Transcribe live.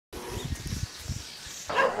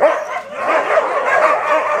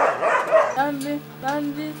Bambi,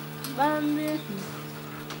 Bambi, Bambi.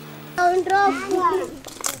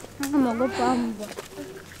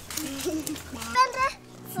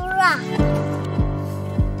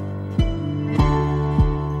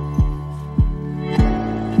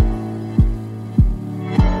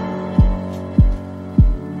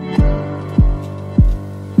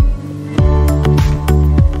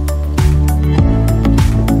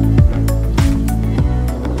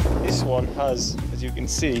 This one has, as you can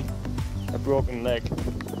see, a broken leg.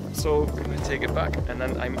 So I'm going to take it back, and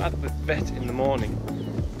then I'm at the vet in the morning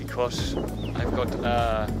because I've got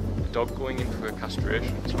a dog going in for a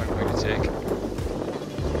castration, so I'm going to take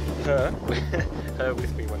her, her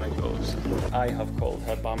with me when I go. So I have called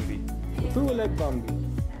her Bambi. Through a leg Bambi.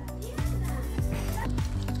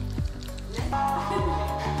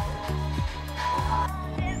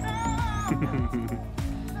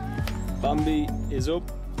 Bambi is up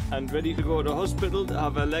and ready to go to hospital to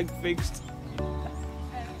have her leg fixed.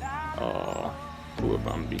 Oh, poor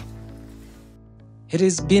Bambi. It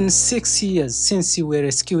has been 6 years since we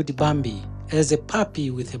rescued Bambi as a puppy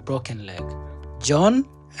with a broken leg. John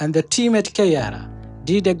and the team at Kayara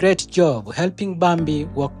did a great job helping Bambi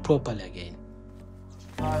walk properly again.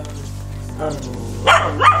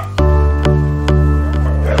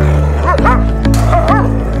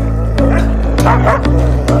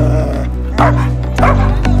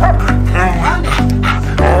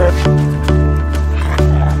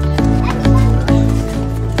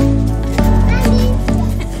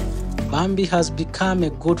 Bambi has become a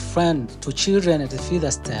good friend to children at the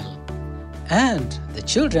Featherstall, and the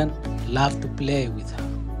children love to play with her.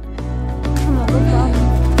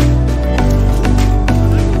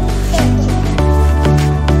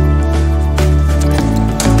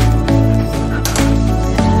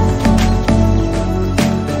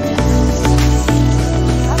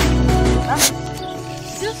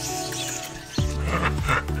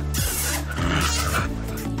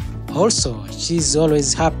 Also, she's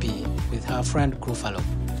always happy with her friend Gruffalo.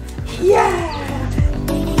 Yeah!